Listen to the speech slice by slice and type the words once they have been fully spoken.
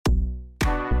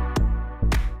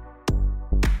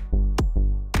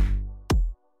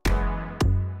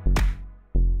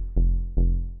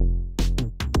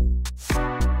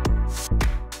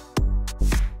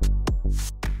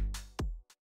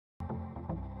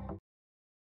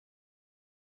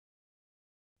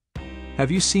Have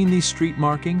you seen these street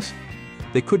markings?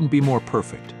 They couldn't be more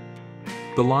perfect.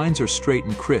 The lines are straight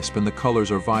and crisp and the colors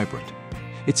are vibrant.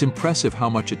 It's impressive how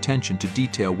much attention to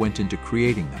detail went into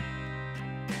creating them.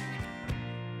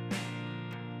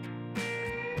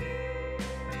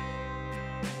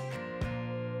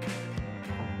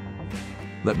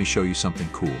 Let me show you something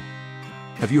cool.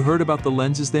 Have you heard about the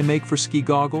lenses they make for ski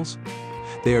goggles?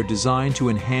 They are designed to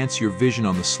enhance your vision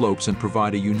on the slopes and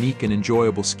provide a unique and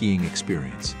enjoyable skiing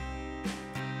experience.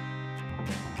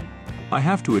 I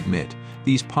have to admit,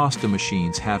 these pasta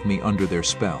machines have me under their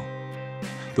spell.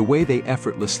 The way they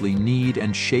effortlessly knead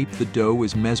and shape the dough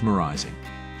is mesmerizing.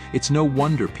 It's no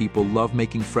wonder people love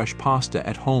making fresh pasta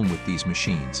at home with these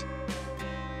machines.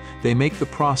 They make the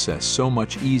process so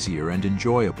much easier and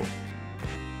enjoyable.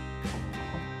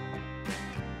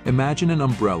 Imagine an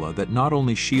umbrella that not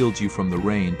only shields you from the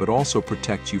rain but also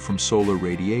protects you from solar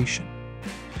radiation.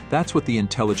 That's what the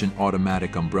intelligent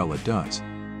automatic umbrella does.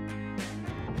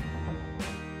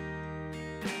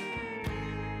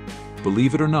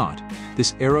 Believe it or not,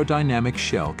 this aerodynamic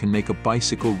shell can make a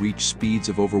bicycle reach speeds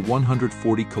of over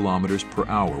 140 kilometers per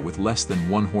hour with less than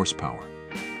 1 horsepower.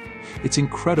 It's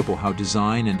incredible how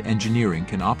design and engineering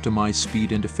can optimize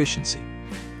speed and efficiency.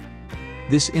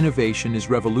 This innovation is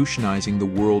revolutionizing the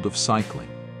world of cycling.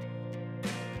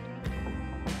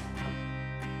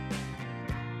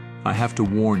 I have to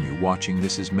warn you, watching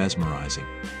this is mesmerizing.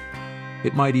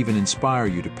 It might even inspire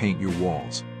you to paint your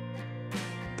walls.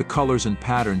 The colors and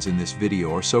patterns in this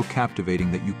video are so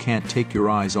captivating that you can't take your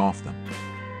eyes off them.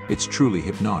 It's truly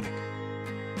hypnotic.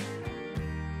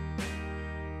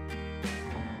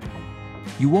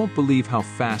 You won't believe how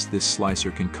fast this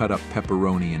slicer can cut up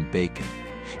pepperoni and bacon.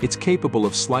 It's capable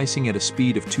of slicing at a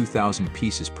speed of 2,000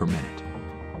 pieces per minute.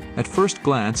 At first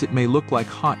glance, it may look like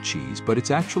hot cheese, but it's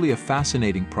actually a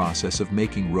fascinating process of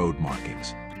making road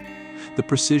markings. The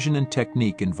precision and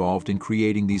technique involved in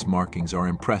creating these markings are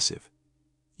impressive.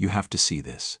 You have to see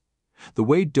this. The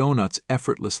way donuts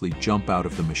effortlessly jump out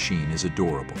of the machine is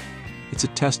adorable. It's a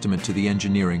testament to the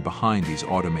engineering behind these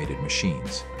automated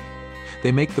machines.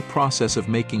 They make the process of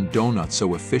making donuts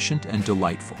so efficient and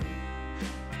delightful.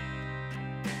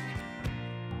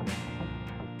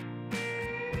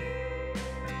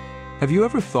 Have you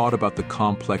ever thought about the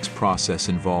complex process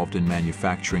involved in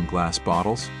manufacturing glass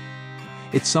bottles?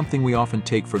 It's something we often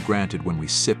take for granted when we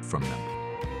sip from them.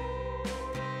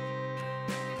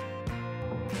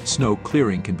 Snow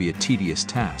clearing can be a tedious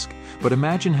task, but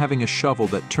imagine having a shovel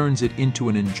that turns it into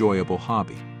an enjoyable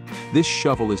hobby. This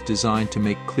shovel is designed to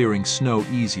make clearing snow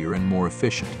easier and more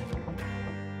efficient.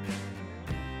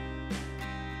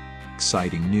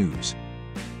 Exciting news.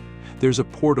 There's a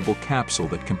portable capsule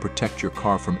that can protect your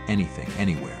car from anything,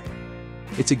 anywhere.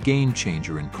 It's a game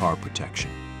changer in car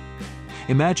protection.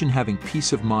 Imagine having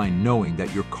peace of mind knowing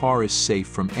that your car is safe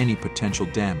from any potential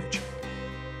damage.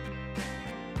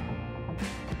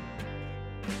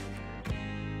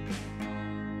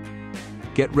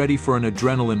 Get ready for an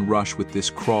adrenaline rush with this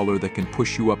crawler that can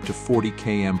push you up to 40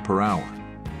 km per hour.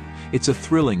 It's a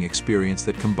thrilling experience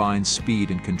that combines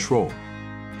speed and control.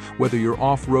 Whether you're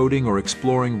off-roading or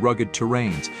exploring rugged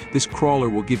terrains, this crawler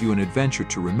will give you an adventure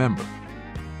to remember.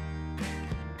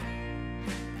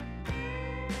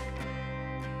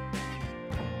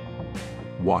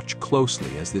 Watch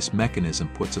closely as this mechanism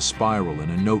puts a spiral in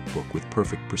a notebook with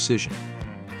perfect precision.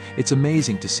 It's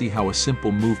amazing to see how a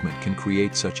simple movement can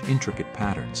create such intricate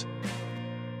patterns.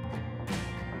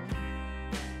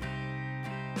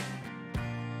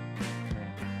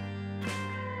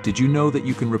 Did you know that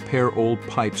you can repair old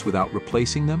pipes without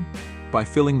replacing them? By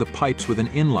filling the pipes with an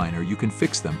inliner, you can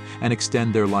fix them and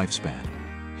extend their lifespan.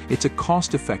 It's a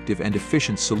cost-effective and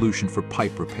efficient solution for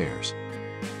pipe repairs.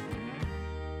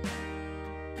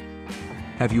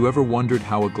 Have you ever wondered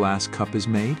how a glass cup is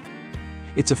made?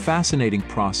 It's a fascinating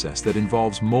process that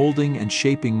involves molding and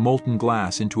shaping molten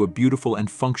glass into a beautiful and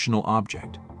functional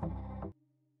object.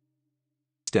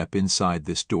 Step inside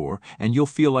this door and you'll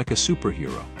feel like a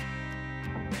superhero.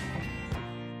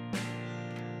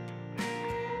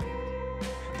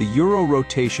 The Euro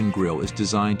rotation grill is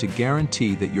designed to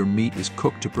guarantee that your meat is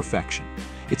cooked to perfection.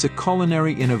 It's a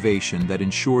culinary innovation that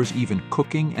ensures even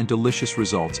cooking and delicious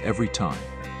results every time.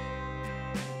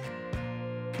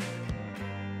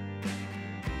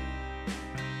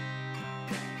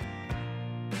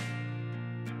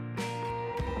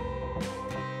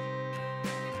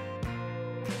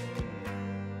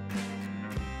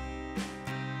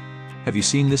 Have you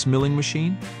seen this milling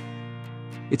machine?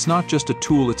 It's not just a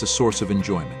tool, it's a source of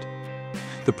enjoyment.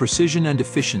 The precision and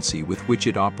efficiency with which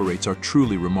it operates are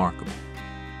truly remarkable.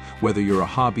 Whether you're a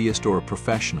hobbyist or a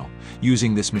professional,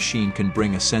 using this machine can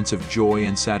bring a sense of joy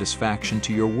and satisfaction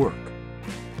to your work.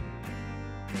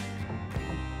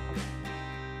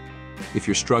 If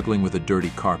you're struggling with a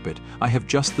dirty carpet, I have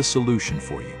just the solution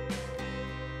for you.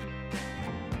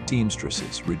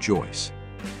 Seamstresses, rejoice.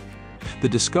 The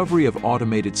discovery of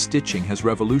automated stitching has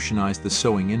revolutionized the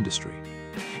sewing industry.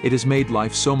 It has made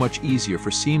life so much easier for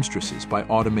seamstresses by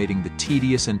automating the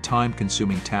tedious and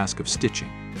time-consuming task of stitching.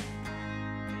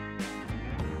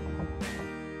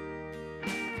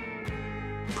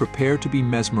 Prepare to be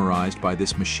mesmerized by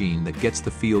this machine that gets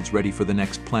the fields ready for the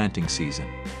next planting season.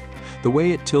 The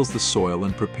way it tills the soil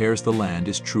and prepares the land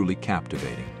is truly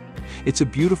captivating. It's a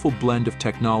beautiful blend of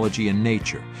technology and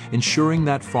nature, ensuring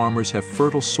that farmers have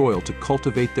fertile soil to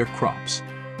cultivate their crops.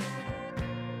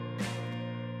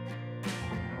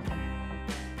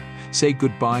 Say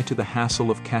goodbye to the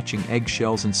hassle of catching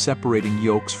eggshells and separating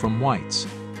yolks from whites.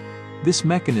 This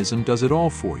mechanism does it all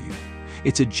for you.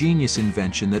 It's a genius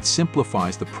invention that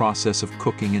simplifies the process of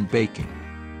cooking and baking.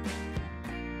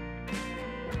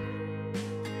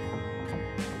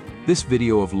 This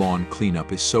video of lawn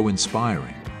cleanup is so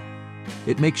inspiring.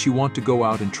 It makes you want to go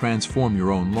out and transform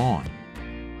your own lawn.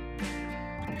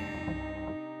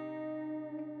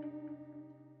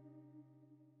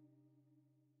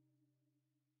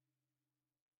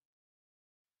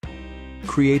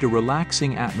 Create a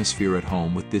relaxing atmosphere at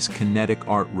home with this kinetic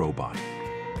art robot.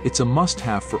 It's a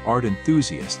must-have for art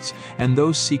enthusiasts and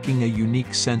those seeking a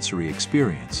unique sensory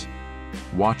experience.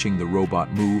 Watching the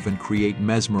robot move and create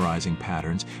mesmerizing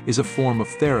patterns is a form of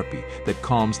therapy that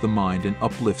calms the mind and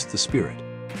uplifts the spirit.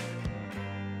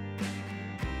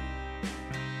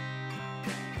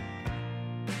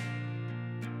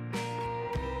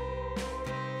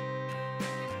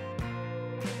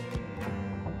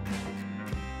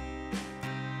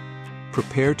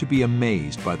 Prepare to be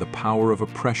amazed by the power of a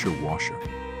pressure washer.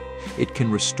 It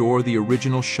can restore the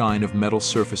original shine of metal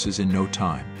surfaces in no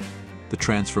time. The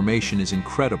transformation is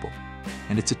incredible,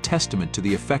 and it's a testament to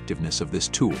the effectiveness of this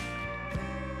tool.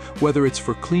 Whether it's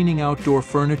for cleaning outdoor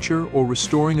furniture or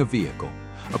restoring a vehicle,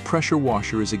 a pressure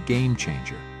washer is a game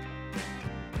changer.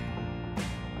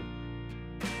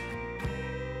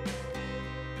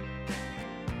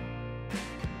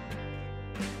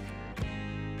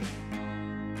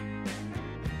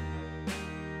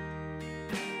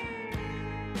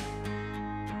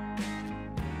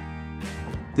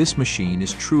 This machine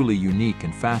is truly unique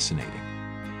and fascinating.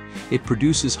 It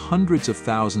produces hundreds of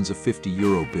thousands of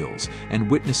 €50 bills,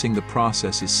 and witnessing the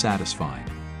process is satisfying.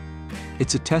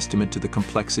 It's a testament to the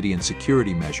complexity and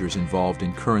security measures involved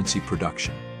in currency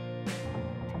production.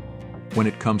 When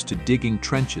it comes to digging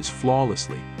trenches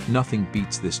flawlessly, nothing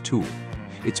beats this tool.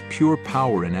 It's pure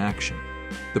power in action.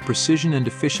 The precision and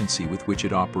efficiency with which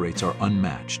it operates are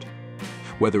unmatched.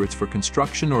 Whether it's for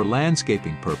construction or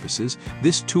landscaping purposes,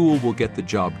 this tool will get the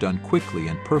job done quickly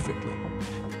and perfectly.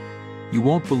 You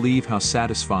won't believe how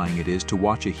satisfying it is to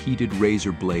watch a heated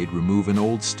razor blade remove an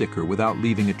old sticker without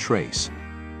leaving a trace.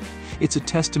 It's a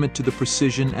testament to the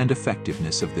precision and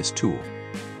effectiveness of this tool.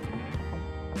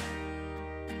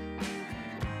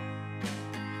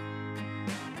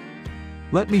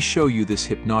 Let me show you this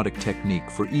hypnotic technique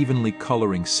for evenly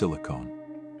coloring silicone.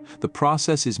 The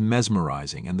process is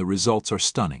mesmerizing and the results are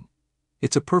stunning.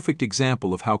 It's a perfect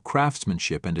example of how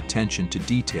craftsmanship and attention to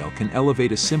detail can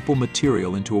elevate a simple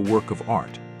material into a work of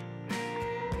art.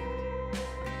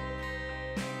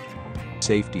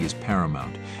 Safety is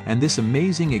paramount, and this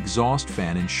amazing exhaust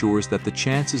fan ensures that the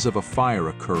chances of a fire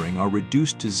occurring are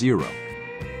reduced to zero.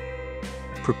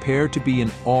 Prepare to be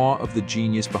in awe of the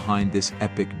genius behind this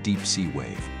epic deep-sea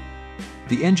wave.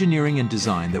 The engineering and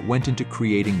design that went into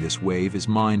creating this wave is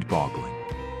mind-boggling.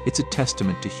 It's a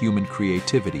testament to human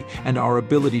creativity and our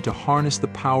ability to harness the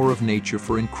power of nature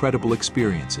for incredible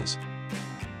experiences.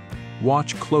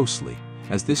 Watch closely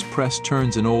as this press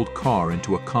turns an old car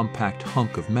into a compact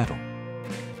hunk of metal.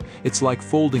 It's like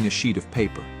folding a sheet of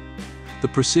paper. The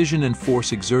precision and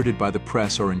force exerted by the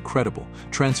press are incredible,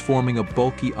 transforming a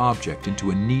bulky object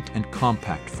into a neat and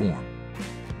compact form.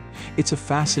 It's a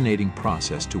fascinating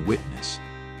process to witness.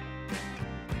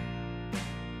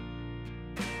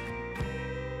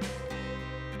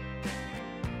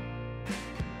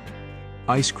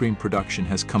 Ice cream production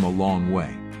has come a long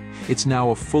way. It's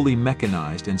now a fully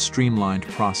mechanized and streamlined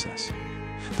process.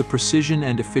 The precision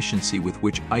and efficiency with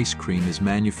which ice cream is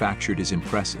manufactured is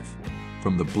impressive.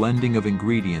 From the blending of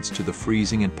ingredients to the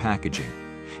freezing and packaging,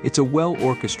 it's a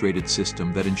well-orchestrated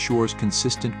system that ensures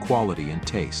consistent quality and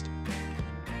taste.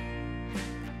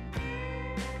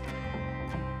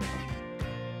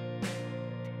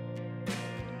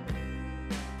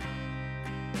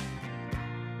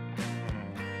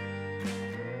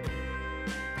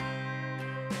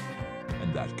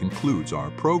 And that concludes our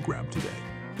program today.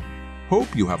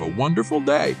 Hope you have a wonderful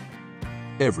day.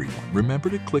 Everyone, remember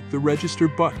to click the register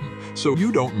button so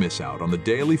you don't miss out on the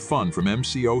daily fun from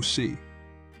MCOC.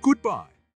 Goodbye.